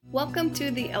Welcome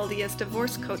to the LDS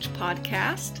Divorce Coach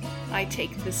podcast. I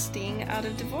take the sting out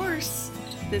of divorce.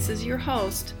 This is your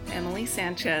host, Emily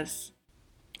Sanchez.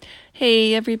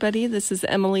 Hey everybody, this is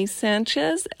Emily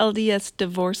Sanchez, LDS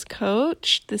Divorce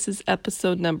Coach. This is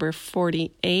episode number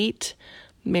 48,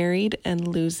 Married and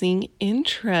Losing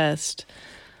Interest.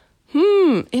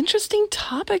 Interesting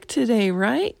topic today,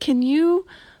 right? Can you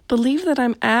believe that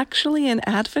I'm actually an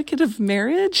advocate of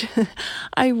marriage?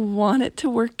 I want it to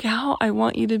work out. I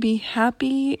want you to be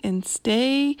happy and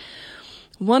stay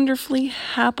wonderfully,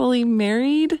 happily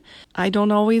married. I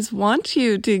don't always want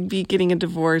you to be getting a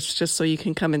divorce just so you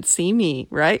can come and see me,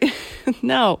 right?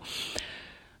 No.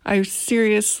 I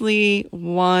seriously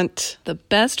want the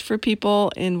best for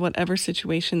people in whatever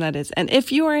situation that is. And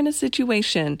if you are in a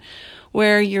situation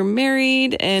where you're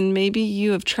married and maybe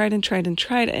you have tried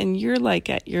and you're like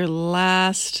at your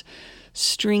last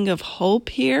string of hope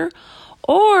here,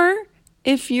 or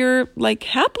if you're like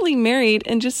happily married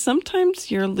and just sometimes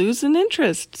you're losing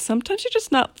interest, sometimes you're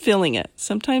just not feeling it,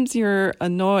 sometimes you're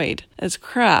annoyed as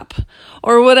crap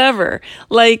or whatever,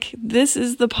 like this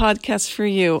is the podcast for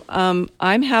you.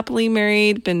 I'm happily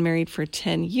married, been married for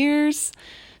 10 years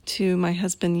to my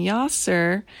husband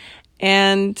Yasser,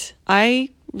 and I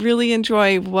really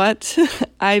enjoy what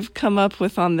I've come up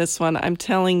with on this one, I'm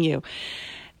telling you.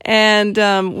 And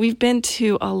we've been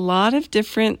to a lot of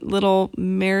different little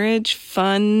marriage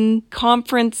fun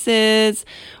conferences.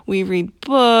 We read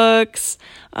books.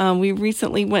 We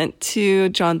recently went to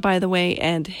John By the Way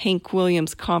and Hank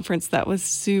Williams conference. That was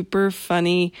super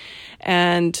funny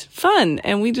and fun.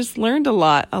 And we just learned a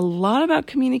lot about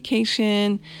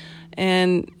communication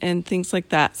and things like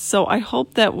that. So I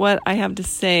hope that what I have to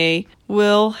say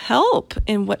will help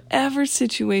in whatever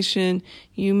situation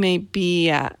you may be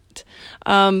at.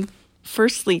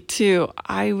 Firstly, too,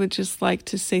 I would just like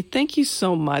to say thank you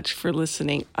so much for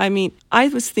listening. I mean, I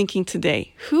was thinking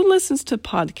today, who listens to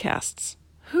podcasts?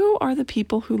 Who are the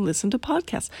people who listen to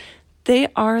podcasts? They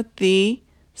are the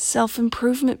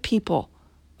self-improvement people.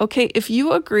 Okay, if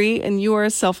you agree and you are a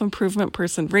self-improvement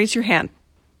person, raise your hand.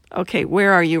 Okay,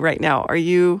 where are you right now? Are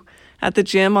you at the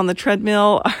gym on the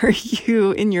treadmill? Are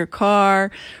you in your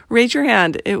car? Raise your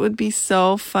hand. It would be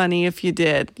so funny if you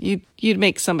did. You'd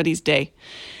make somebody's day.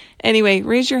 Anyway,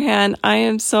 raise your hand. I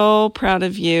am so proud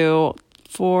of you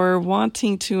for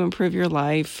wanting to improve your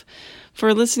life,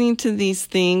 for listening to these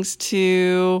things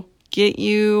to get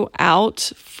you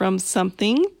out from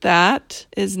something that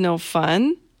is no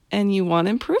fun and you want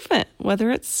improvement,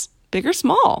 whether it's big or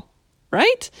small,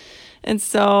 right? And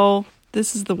so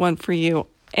this is the one for you.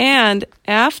 And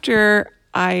after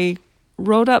I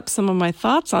wrote up some of my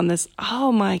thoughts on this,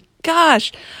 oh my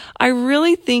gosh, I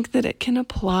really think that it can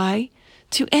apply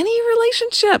to any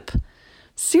relationship.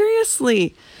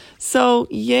 Seriously. So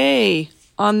yay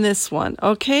on this one.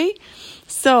 Okay.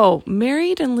 So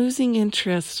married and losing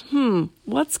interest.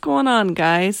 What's going on,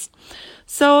 guys?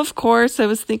 So of course I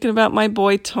was thinking about my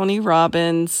boy, Tony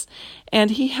Robbins,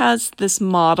 and he has this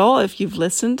model. If you've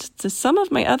listened to some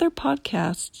of my other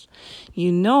podcasts,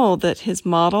 you know that his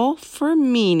model for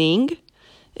meaning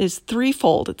is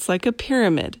threefold. It's like a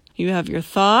pyramid. You have your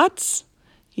thoughts,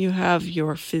 you have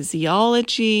your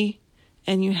physiology,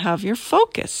 and you have your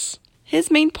focus.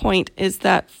 His main point is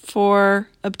that for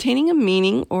obtaining a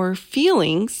meaning or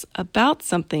feelings about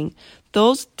something,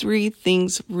 those three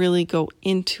things really go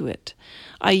into it.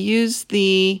 I use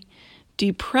the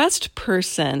depressed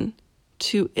person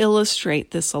to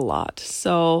illustrate this a lot.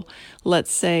 So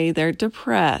let's say they're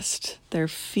depressed, they're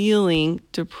feeling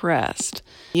depressed.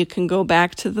 You can go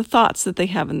back to the thoughts that they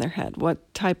have in their head.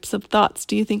 What types of thoughts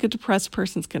do you think a depressed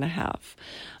person's going to have?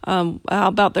 How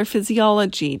about their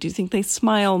physiology? Do you think they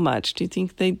smile much? Do you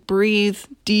think they breathe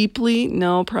deeply?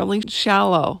 No, probably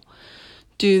shallow.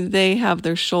 Do they have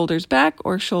their shoulders back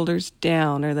or shoulders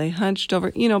down? Are they hunched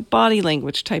over? Body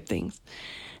language type things.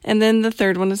 And then the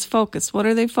third one is focus. What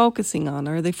are they focusing on?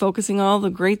 Are they focusing on all the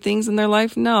great things in their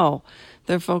life? No.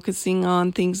 They're focusing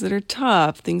on things that are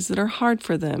tough, things that are hard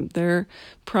for them. They're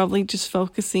probably just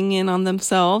focusing in on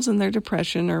themselves and their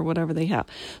depression or whatever they have.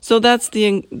 So that's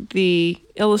the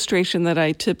illustration that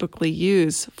I typically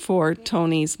use for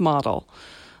Tony's model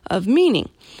of meaning.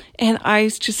 And I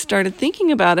just started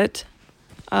thinking about it,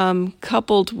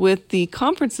 coupled with the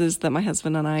conferences that my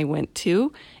husband and I went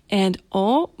to. And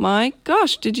oh my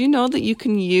gosh, did you know that you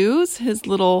can use his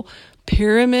little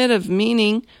pyramid of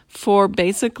meaning for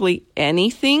basically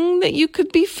anything that you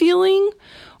could be feeling,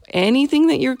 anything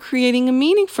that you're creating a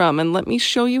meaning from? And let me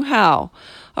show you how.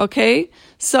 Okay,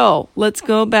 so let's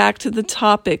go back to the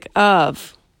topic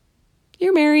of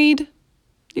you're married,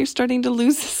 you're starting to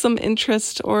lose some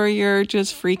interest, or you're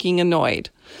just freaking annoyed.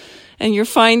 and you're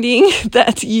finding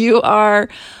that you are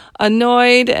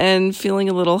annoyed and feeling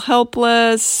a little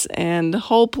helpless and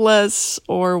hopeless,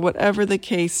 or whatever the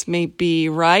case may be,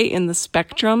 right in the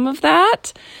spectrum of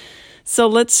that. So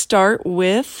let's start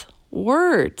with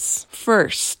words.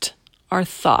 First, our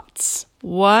thoughts.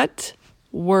 What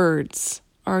words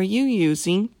are you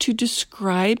using to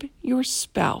describe your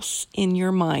spouse in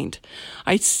your mind?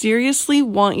 I seriously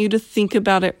want you to think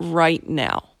about it right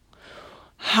now.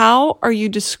 How are you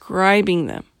describing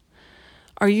them?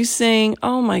 Are you saying,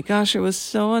 oh my gosh, I was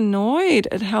so annoyed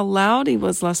at how loud he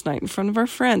was last night in front of our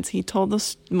friends. He told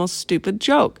the most stupid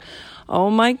joke.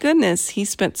 Oh my goodness, he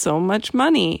spent so much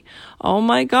money. Oh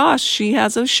my gosh, she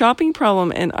has a shopping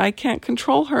problem and I can't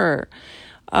control her.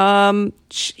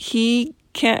 He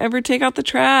can't ever take out the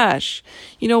trash.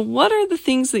 What are the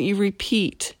things that you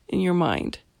repeat in your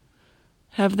mind?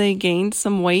 Have they gained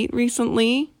some weight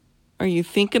recently? Are you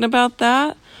thinking about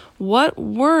that? What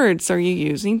words are you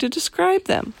using to describe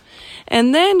them?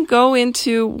 And then go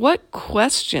into what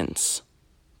questions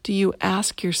do you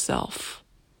ask yourself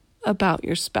about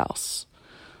your spouse?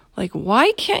 Like,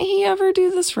 why can't he ever do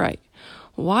this right?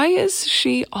 Why is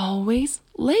she always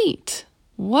late?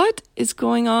 What is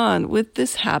going on with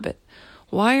this habit?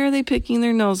 Why are they picking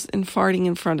their nose and farting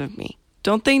in front of me?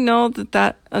 Don't they know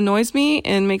that annoys me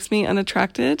and makes me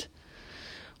unattracted?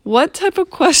 What type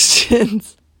of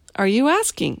questions are you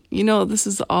asking? This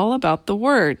is all about the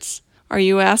words. Are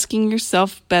you asking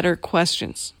yourself better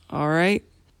questions? All right.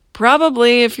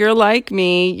 Probably if you're like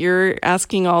me, you're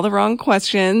asking all the wrong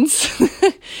questions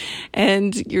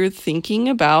and you're thinking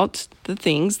about the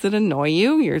things that annoy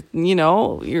you.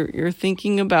 You're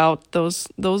thinking about those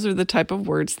are the type of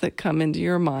words that come into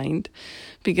your mind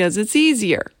because it's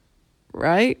easier,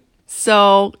 right?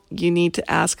 So you need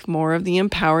to ask more of the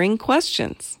empowering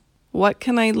questions. What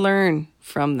can I learn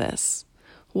from this?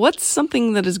 What's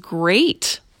something that is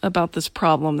great about this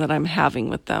problem that I'm having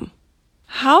with them?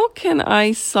 How can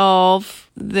I solve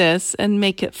this and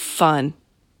make it fun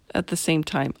at the same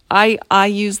time? I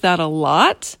use that a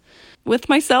lot with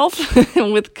myself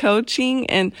and with coaching,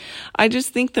 and I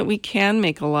just think that we can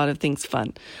make a lot of things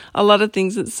fun. A lot of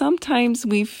things that sometimes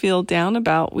we feel down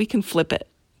about, we can flip it,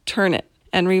 turn it,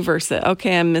 and reverse it.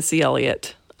 Okay, I'm Missy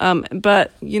Elliott.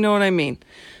 But you know what I mean.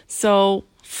 So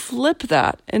flip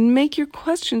that and make your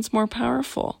questions more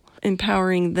powerful,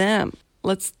 empowering them.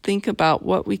 Let's think about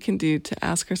what we can do to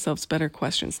ask ourselves better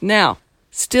questions. Now,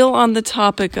 still on the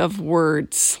topic of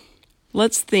words,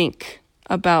 let's think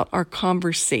about our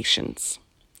conversations,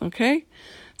 okay?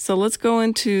 So let's go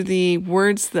into the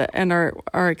words and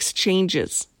our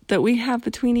exchanges that we have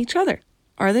between each other.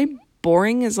 Are they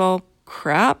boring as all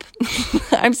crap?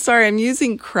 I'm sorry, I'm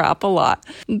using crap a lot.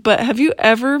 But have you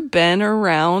ever been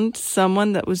around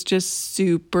someone that was just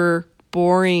super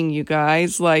boring, you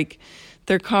guys? Like,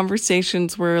 their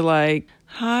conversations were like,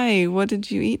 hi, what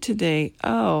did you eat today?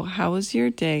 Oh, how was your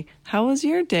day? How was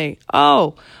your day?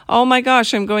 Oh my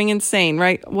gosh, I'm going insane,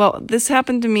 right? Well, this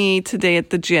happened to me today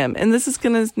at the gym, and this is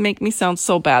going to make me sound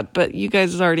so bad, but you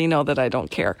guys already know that I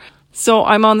don't care. So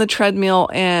I'm on the treadmill,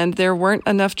 and there weren't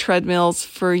enough treadmills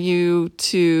for you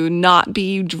to not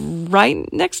be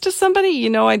right next to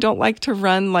somebody. I don't like to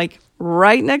run like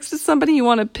right next to somebody. You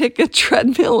want to pick a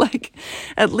treadmill, like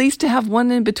at least to have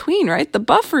one in between, right? The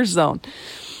buffer zone.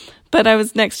 But I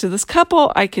was next to this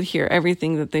couple. I could hear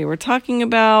everything that they were talking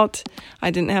about. I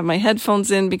didn't have my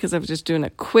headphones in because I was just doing a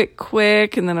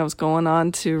quick, and then I was going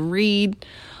on to read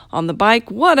on the bike,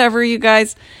 whatever, you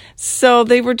guys. So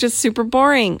they were just super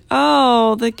boring.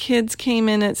 Oh, the kids came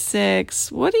in at 6.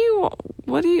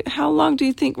 How long do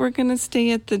you think we're going to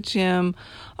stay at the gym?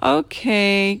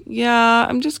 Okay, yeah,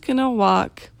 I'm just going to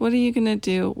walk. What are you going to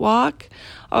do? Walk?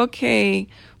 Okay.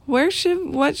 What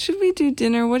should we do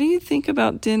dinner? What do you think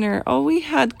about dinner? Oh, we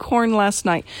had corn last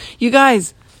night. You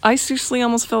guys, I seriously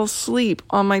almost fell asleep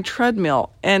on my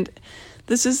treadmill, and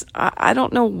I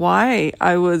don't know why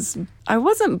I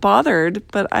wasn't bothered,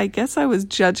 but I guess I was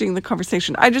judging the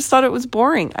conversation. I just thought it was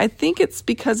boring. I think it's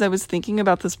because I was thinking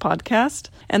about this podcast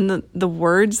and the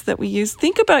words that we use.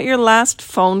 Think about your last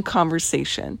phone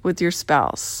conversation with your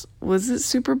spouse. Was it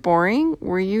super boring?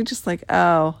 Were you just like,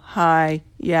 oh, hi,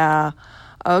 yeah,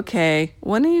 okay,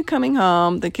 when are you coming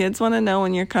home? The kids want to know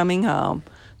when you're coming home.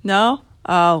 No?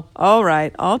 Oh, all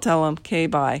right. I'll tell them. Okay,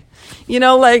 bye.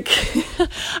 I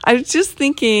was just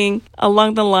thinking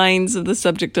along the lines of the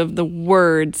subject of the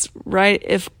words, right?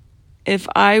 If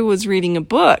I was reading a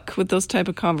book with those type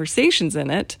of conversations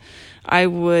in it, I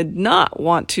would not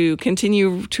want to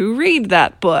continue to read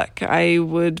that book. I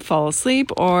would fall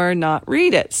asleep or not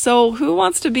read it. So who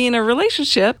wants to be in a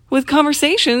relationship with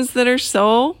conversations that are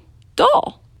so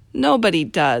dull? Nobody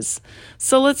does.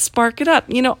 So let's spark it up.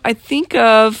 I think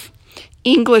of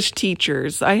English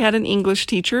teachers. I had an English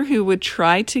teacher who would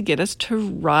try to get us to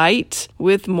write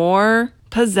with more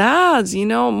pizzazz,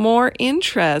 more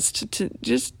interest, to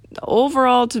just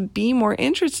overall to be more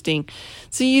interesting.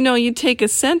 So, you take a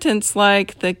sentence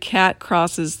like the cat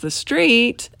crosses the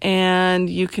street and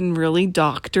you can really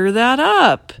doctor that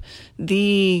up.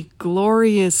 The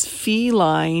glorious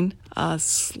feline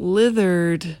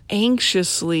slithered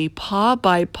anxiously, paw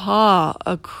by paw,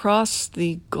 across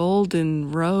the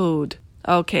golden road.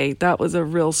 Okay, that was a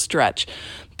real stretch.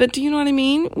 But do you know what I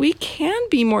mean? We can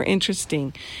be more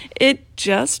interesting. It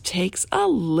just takes a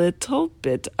little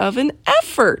bit of an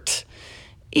effort.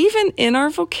 Even in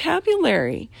our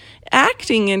vocabulary,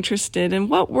 acting interested in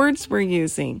what words we're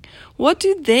using. What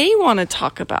do they want to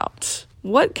talk about?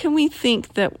 What can we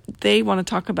think that they want to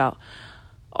talk about?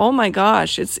 Oh my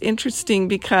gosh, it's interesting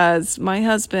because my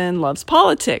husband loves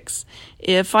politics.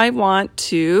 If I want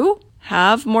to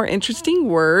have more interesting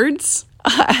words,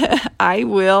 I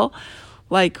will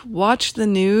watch the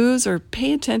news or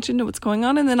pay attention to what's going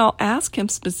on, and then I'll ask him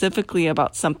specifically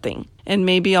about something. And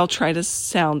maybe I'll try to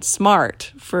sound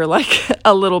smart for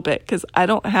a little bit because I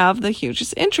don't have the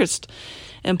hugest interest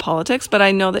in politics, but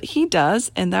I know that he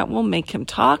does, and that will make him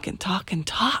talk and talk and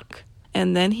talk.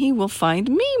 And then he will find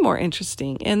me more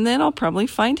interesting, and then I'll probably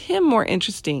find him more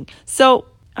interesting. So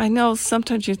I know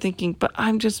sometimes you're thinking, but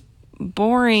I'm just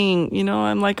boring,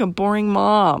 I'm like a boring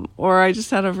mom, or I just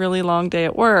had a really long day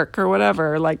at work or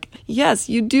whatever. Yes,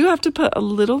 you do have to put a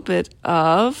little bit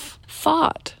of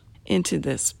thought into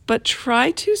this, but try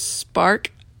to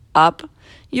spark up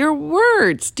your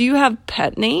words. Do you have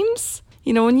pet names?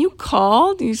 When you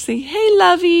call, do you say, "Hey,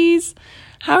 lovies,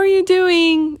 how are you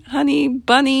doing, honey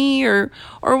bunny," or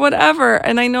whatever?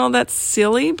 And I know that's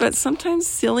silly, but sometimes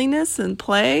silliness and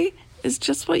play is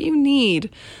just what you need.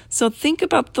 So think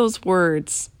about those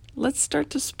words. Let's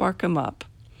start to spark them up.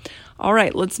 All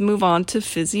right, let's move on to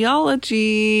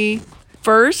physiology.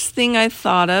 First thing I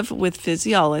thought of with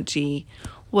physiology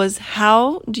was,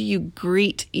 how do you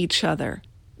greet each other?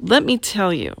 Let me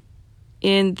tell you,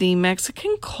 in the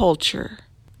Mexican culture,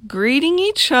 greeting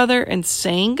each other and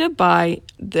saying goodbye,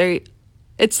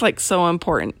 it's so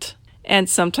important. And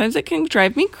sometimes it can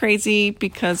drive me crazy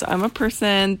because I'm a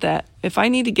person that if I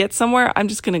need to get somewhere, I'm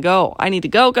just going to go. I need to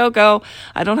go.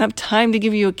 I don't have time to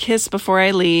give you a kiss before I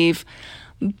leave.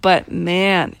 But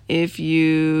man, if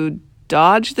you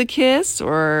dodge the kiss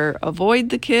or avoid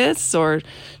the kiss or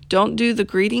don't do the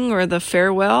greeting or the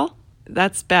farewell,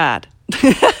 that's bad.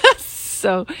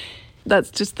 So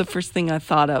that's just the first thing I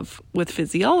thought of with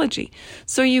physiology.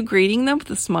 So are you greeting them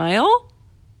with a smile,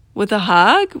 with a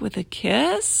hug, with a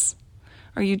kiss?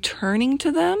 Are you turning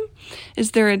to them?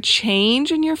 Is there a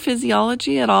change in your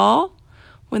physiology at all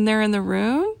when they're in the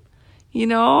room?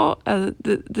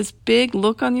 This big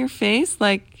look on your face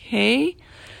hey,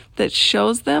 that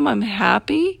shows them I'm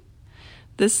happy.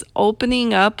 This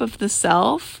opening up of the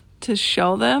self to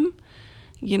show them,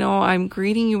 I'm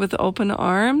greeting you with open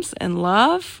arms and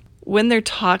love. When they're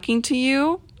talking to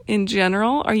you in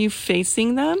general, are you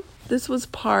facing them? This was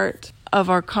part of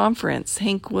our conference.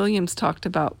 Hank Williams talked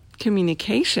about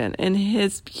communication, and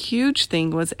his huge thing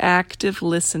was active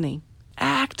listening.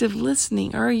 Active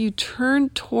listening. Are you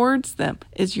turned towards them?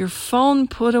 Is your phone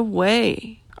put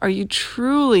away? Are you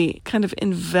truly kind of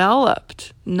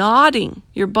enveloped? Nodding.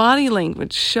 Your body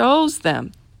language shows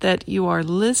them that you are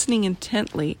listening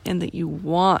intently and that you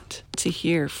want to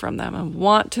hear from them and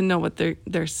want to know what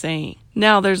they're saying.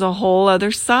 Now, there's a whole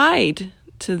other side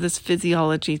to this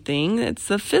physiology thing. It's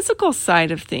the physical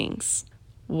side of things.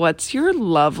 What's your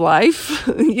love life,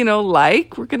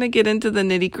 like? We're going to get into the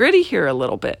nitty-gritty here a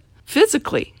little bit.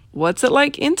 Physically, what's it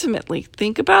like intimately?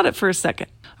 Think about it for a second.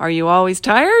 Are you always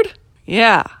tired?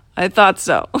 Yeah, I thought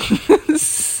so.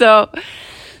 So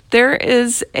there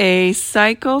is a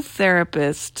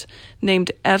psychotherapist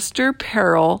named Esther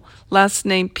Perel, last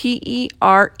name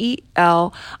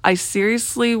Perel. I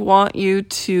seriously want you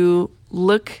to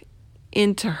look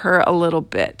into her a little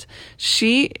bit.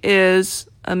 She is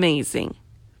amazing.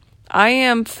 I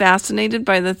am fascinated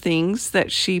by the things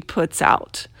that she puts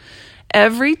out.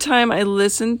 Every time I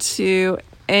listen to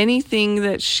anything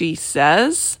that she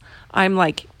says, I'm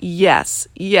like, yes,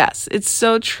 it's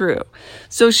so true.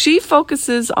 So she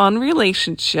focuses on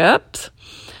relationships.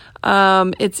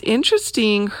 It's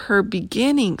interesting, her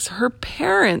beginnings. Her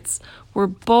parents were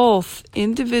both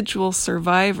individual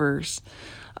survivors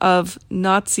of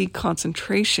Nazi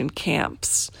concentration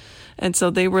camps. And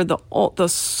so they were the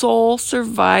sole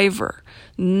survivor.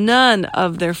 None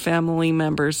of their family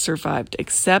members survived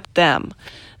except them.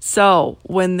 So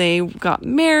when they got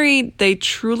married, they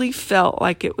truly felt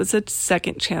like it was a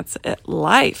second chance at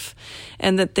life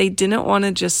and that they didn't want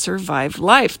to just survive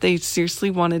life. They seriously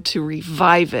wanted to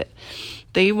revive it.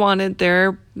 They wanted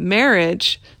their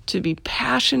marriage to be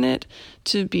passionate,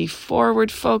 to be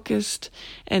forward focused,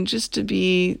 and just to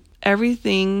be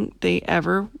everything they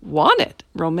ever wanted,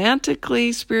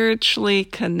 romantically, spiritually,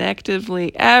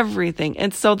 connectively, everything.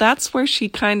 And so that's where she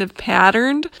kind of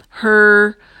patterned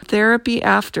her therapy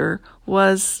after,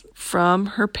 was from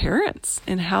her parents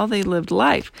and how they lived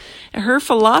life. And her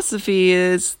philosophy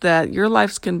is that your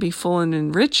life's going to be full and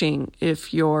enriching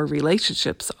if your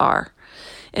relationships are.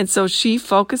 And so she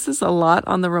focuses a lot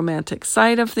on the romantic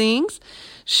side of things.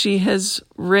 She has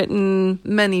written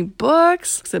many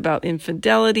books about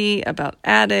infidelity, about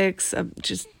addicts,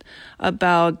 just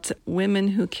about women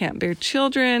who can't bear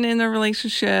children in a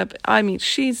relationship. I mean,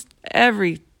 she's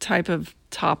every type of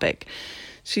topic.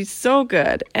 She's so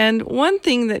good. And one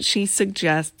thing that she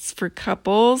suggests for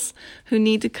couples who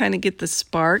need to kind of get the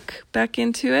spark back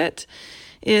into it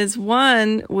is,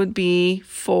 one would be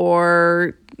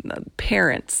for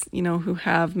parents, who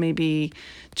have maybe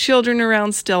children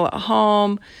around still at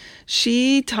home.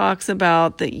 She talks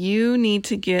about that you need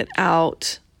to get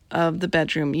out of the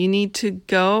bedroom. You need to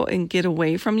go and get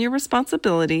away from your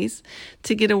responsibilities,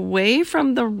 to get away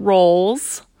from the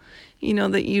roles,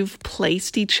 that you've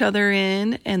placed each other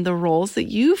in and the roles that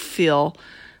you feel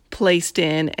placed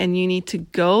in. And you need to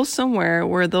go somewhere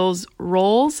where those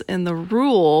roles and the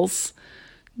rules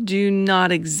do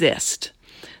not exist.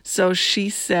 So she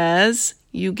says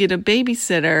you get a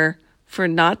babysitter for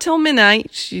not till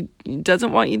midnight. She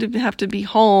doesn't want you to have to be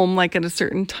home like at a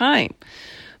certain time,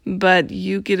 but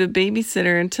you get a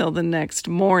babysitter until the next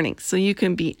morning so you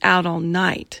can be out all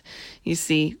night, you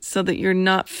see, so that you're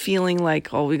not feeling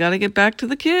like, oh, we got to get back to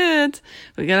the kids.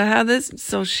 We got to have this.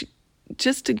 So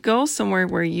just to go somewhere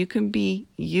where you can be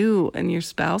you and your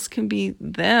spouse can be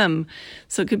them.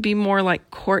 So it could be more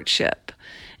like courtship.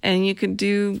 And you could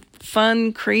do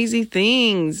fun, crazy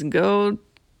things. Go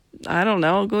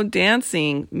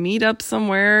dancing, meet up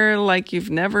somewhere like you've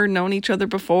never known each other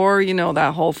before,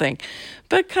 that whole thing.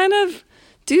 But kind of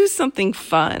do something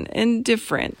fun and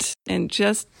different and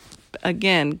just,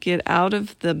 again, get out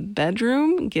of the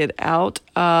bedroom, get out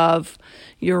of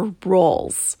your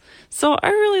roles. So I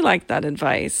really like that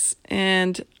advice.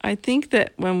 And I think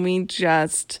that when we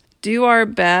just do our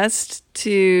best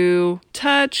to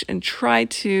touch and try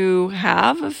to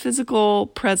have a physical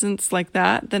presence like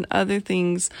that, then other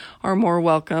things are more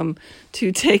welcome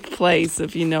to take place,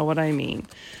 if you know what I mean.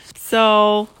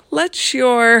 So let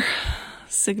your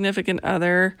significant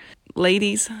other,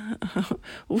 ladies,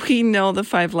 we know the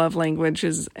 5 love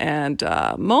languages, and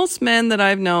most men that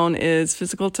I've known is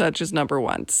physical touch is number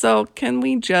 1. So can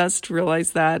we just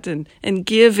realize that and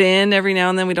give in every now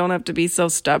and then? We don't have to be so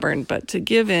stubborn, but to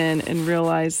give in and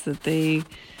realize that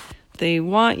they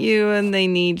want you and they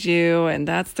need you, and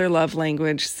that's their love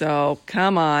language. So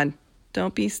come on,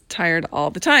 don't be tired all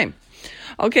the time.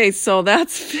 Okay, so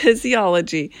that's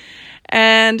physiology.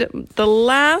 And the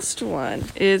last one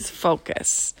is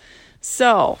focus.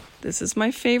 So this is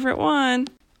my favorite one.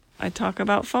 I talk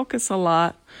about focus a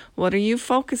lot. What are you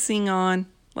focusing on?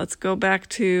 Let's go back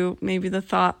to maybe the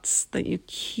thoughts that you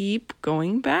keep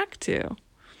going back to.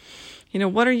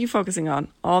 What are you focusing on?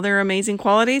 All their amazing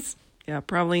qualities? Yeah,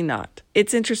 probably not.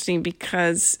 It's interesting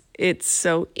because it's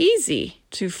so easy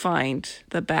to find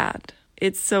the bad.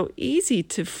 It's so easy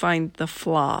to find the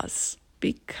flaws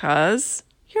because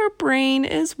your brain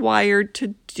is wired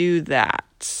to do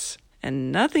that.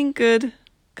 And nothing good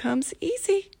comes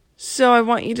easy. So I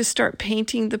want you to start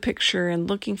painting the picture and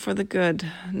looking for the good,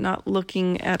 not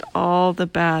looking at all the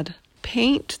bad.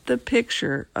 Paint the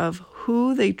picture of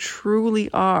who they truly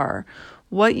are,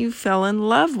 what you fell in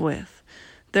love with.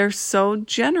 They're so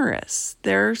generous.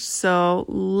 They're so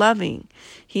loving.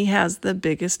 He has the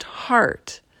biggest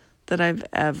heart that I've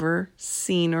ever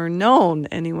seen or known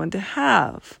anyone to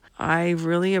have. I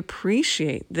really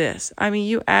appreciate this. I mean,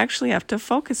 you actually have to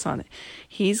focus on it.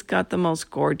 He's got the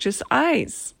most gorgeous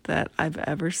eyes that I've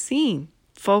ever seen.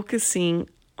 Focusing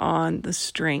on the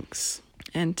strengths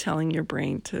and telling your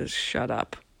brain to shut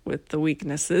up with the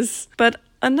weaknesses. But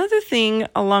another thing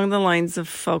along the lines of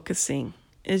focusing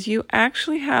is you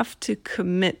actually have to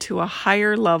commit to a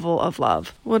higher level of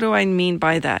love. What do I mean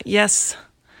by that? Yes,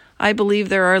 I believe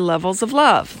there are levels of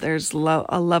love. There's a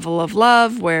level of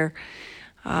love where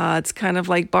it's kind of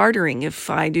like bartering. If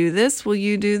I do this, will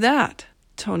you do that?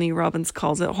 Tony Robbins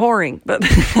calls it whoring, but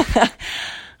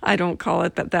I don't call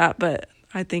it that, but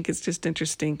I think it's just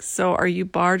interesting. So are you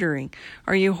bartering?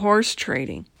 Are you horse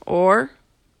trading? Or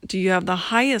do you have the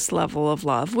highest level of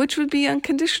love, which would be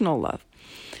unconditional love?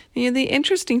 The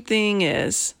interesting thing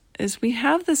is we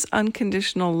have this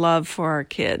unconditional love for our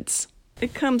kids.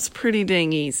 It comes pretty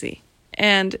dang easy.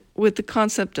 And with the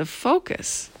concept of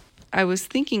focus, I was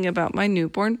thinking about my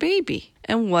newborn baby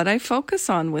and what I focus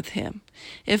on with him.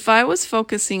 If I was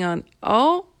focusing on,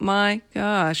 oh my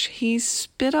gosh, he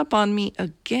spit up on me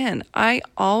again. I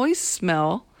always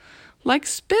smell like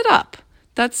spit up.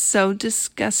 That's so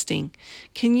disgusting.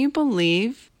 Can you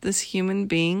believe this human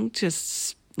being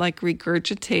just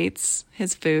regurgitates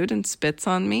his food and spits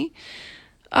on me?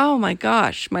 Oh my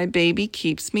gosh, my baby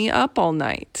keeps me up all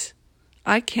night.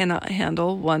 I cannot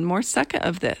handle one more second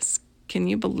of this. Can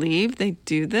you believe they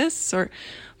do this? Or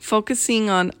focusing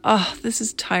on, oh, this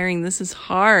is tiring. This is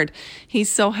hard. He's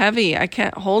so heavy. I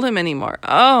can't hold him anymore.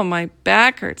 Oh, my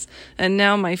back hurts. And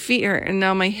now my feet hurt. And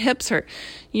now my hips hurt.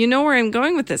 You know where I'm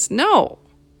going with this? No.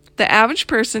 The average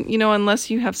person, unless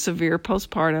you have severe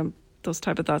postpartum, those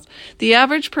type of thoughts, the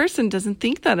average person doesn't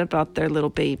think that about their little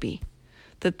baby,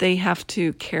 that they have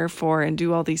to care for and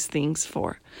do all these things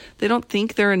for. They don't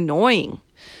think they're annoying.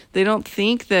 They don't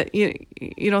think that,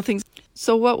 things.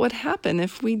 So what would happen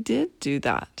if we did do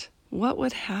that? What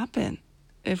would happen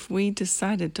if we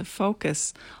decided to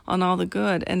focus on all the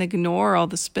good and ignore all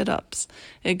the spit ups,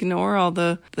 ignore all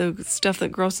the stuff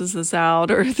that grosses us out,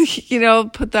 or,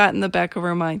 put that in the back of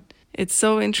our mind? It's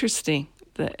so interesting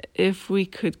that if we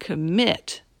could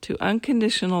commit to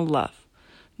unconditional love,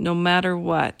 no matter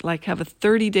what, like have a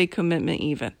 30-day commitment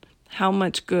even, how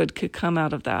much good could come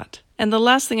out of that? And the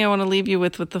last thing I want to leave you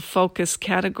with the focus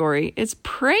category is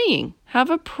praying.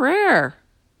 Have a prayer.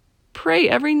 Pray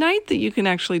every night that you can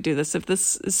actually do this. If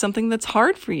this is something that's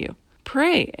hard for you,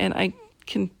 pray. And I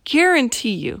can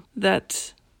guarantee you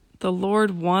that the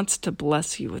Lord wants to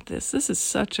bless you with this. This is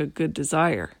such a good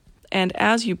desire. And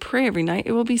as you pray every night,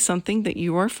 it will be something that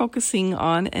you are focusing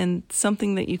on and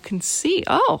something that you can see.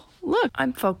 Oh, look,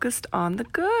 I'm focused on the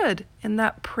good. And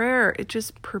that prayer, it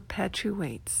just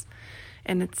perpetuates.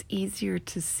 And it's easier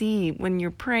to see when you're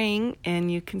praying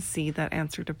and you can see that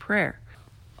answer to prayer.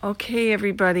 Okay,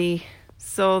 everybody.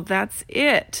 So that's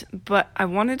it. But I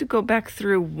wanted to go back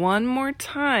through one more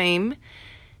time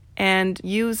and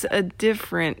use a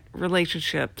different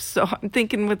relationship. So I'm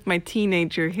thinking with my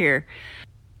teenager here.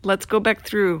 Let's go back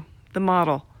through the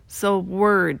model. So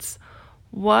words.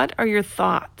 What are your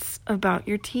thoughts about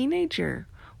your teenager?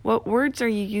 What words are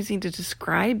you using to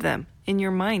describe them in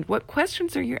your mind? What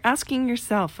questions are you asking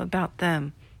yourself about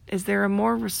them? Is there a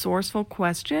more resourceful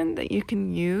question that you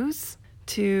can use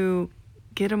to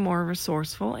get a more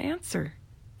resourceful answer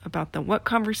about them? What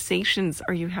conversations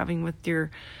are you having with your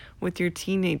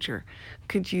teenager?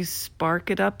 Could you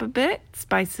spark it up a bit,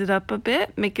 spice it up a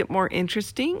bit, make it more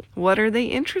interesting? What are they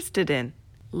interested in?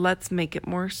 Let's make it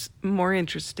more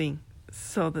interesting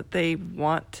so that they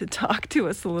want to talk to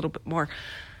us a little bit more.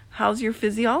 How's your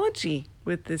physiology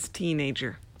with this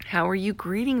teenager? How are you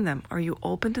greeting them? Are you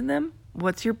open to them?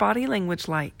 What's your body language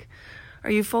like?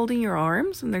 Are you folding your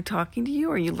arms when they're talking to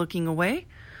you? Are you looking away?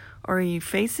 Or are you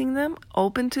facing them,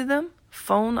 open to them,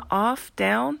 phone off,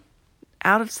 down,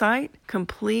 out of sight,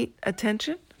 complete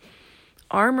attention?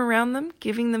 Arm around them,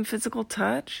 giving them physical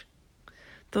touch?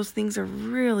 Those things are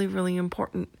really, really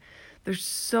important. There's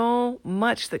so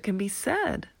much that can be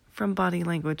said from body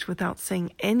language without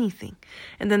saying anything.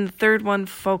 And then the third one,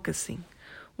 focusing.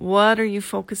 What are you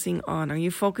focusing on? Are you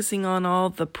focusing on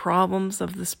all the problems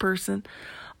of this person,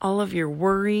 all of your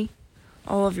worry,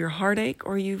 all of your heartache?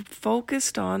 Or are you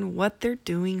focused on what they're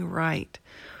doing right,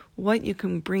 what you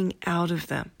can bring out of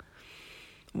them,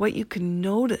 what you can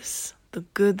notice, the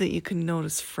good that you can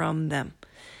notice from them,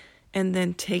 and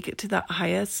then take it to the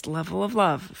highest level of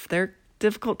love? If they're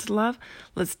difficult to love,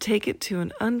 let's take it to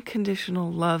an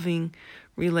unconditional loving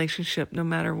relationship. No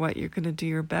matter what, you're going to do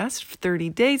your best. 30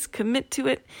 days, commit to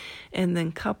it, and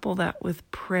then couple that with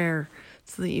prayer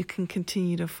so that you can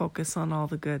continue to focus on all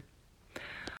the good.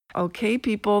 Okay,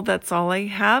 people, that's all I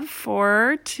have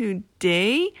for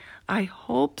today. I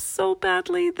hope so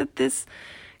badly that this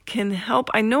can help.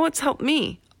 I know it's helped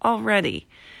me already.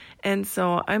 And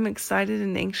so I'm excited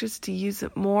and anxious to use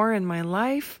it more in my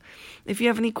life. If you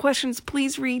have any questions,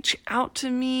 please reach out to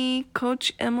me,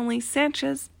 Coach Emily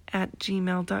Sanchez at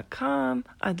gmail.com.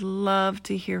 I'd love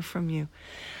to hear from you.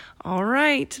 All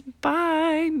right,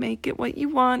 bye. Make it what you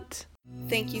want.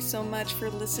 Thank you so much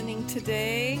for listening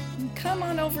today. Come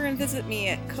on over and visit me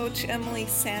at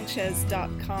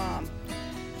CoachEmilySanchez.com.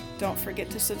 Don't forget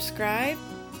to subscribe.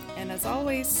 And as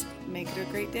always, make it a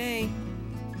great day.